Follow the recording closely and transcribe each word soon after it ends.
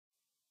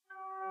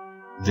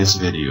This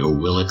video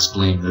will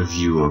explain the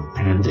view of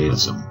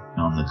pandeism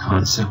on the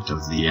concept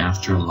of the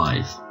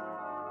afterlife.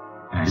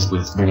 As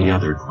with many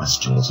other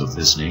questions of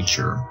this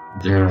nature,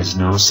 there is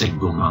no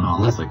single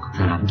monolithic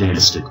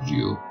pandeistic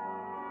view.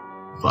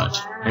 But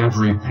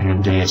every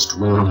pandeist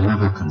will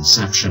have a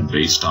conception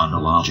based on a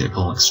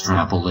logical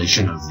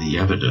extrapolation of the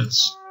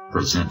evidence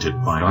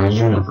presented by our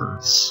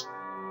universe.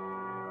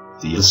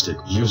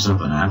 Theistic views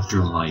of an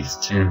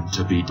afterlife tend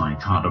to be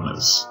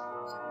dichotomous,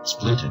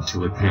 split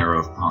into a pair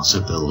of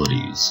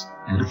possibilities,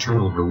 an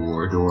eternal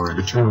reward or an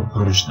eternal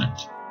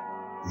punishment.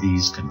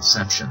 These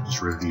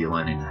conceptions reveal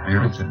an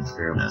inherent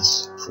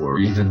unfairness, for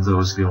even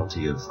those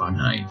guilty of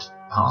finite,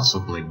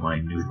 possibly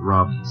minute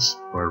wrongs,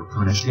 are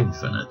punished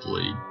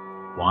infinitely,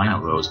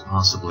 while those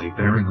possibly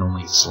bearing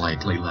only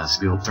slightly less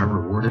guilt are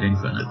rewarded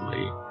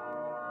infinitely.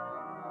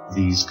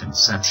 These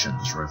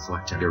conceptions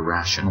reflect an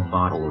irrational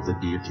model of the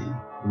deity,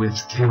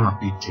 which cannot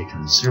be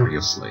taken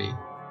seriously.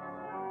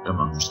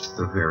 Amongst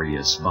the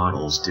various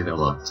models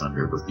developed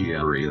under the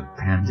theory of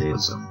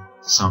pandeism,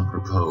 some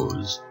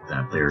propose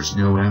that there's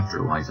no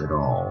afterlife at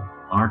all,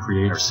 our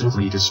Creator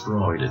simply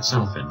destroyed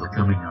itself in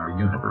becoming our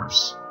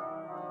universe.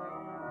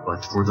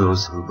 But for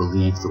those who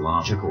believe the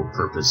logical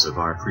purpose of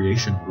our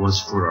creation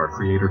was for our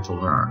Creator to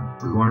learn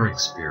through our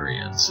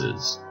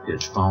experiences,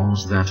 it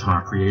follows that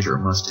our Creator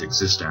must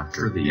exist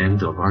after the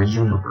end of our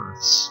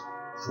universe.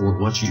 For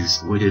what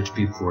use would it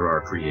be for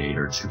our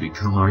Creator to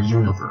become our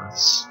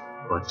universe,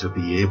 but to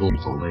be able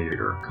to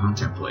later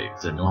contemplate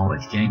the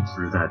knowledge gained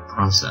through that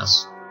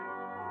process?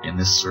 In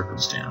this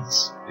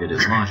circumstance, it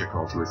is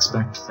logical to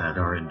expect that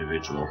our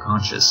individual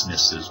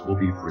consciousnesses will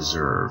be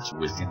preserved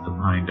within the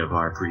mind of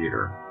our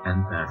Creator,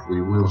 and that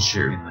we will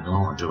share in the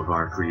knowledge of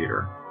our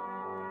Creator.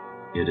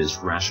 It is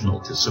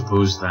rational to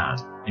suppose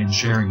that, in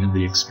sharing in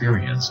the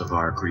experience of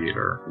our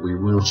Creator, we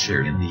will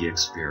share in the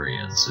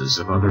experiences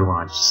of other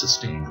lives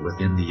sustained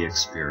within the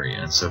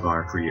experience of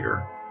our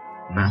Creator.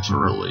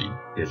 Naturally,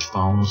 it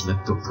follows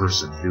that the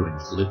person who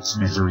inflicts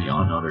misery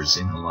on others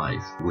in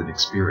life would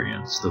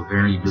experience the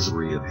very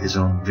misery of his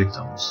own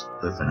victims.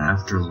 If an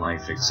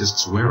afterlife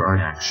exists where our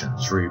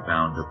actions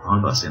rebound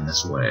upon us in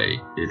this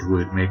way, it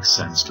would make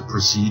sense to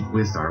proceed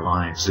with our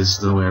lives as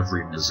though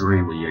every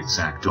misery we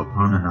exact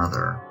upon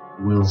another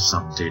will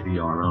someday be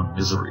our own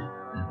misery,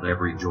 and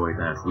every joy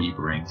that we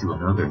bring to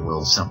another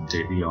will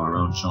someday be our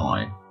own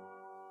joy.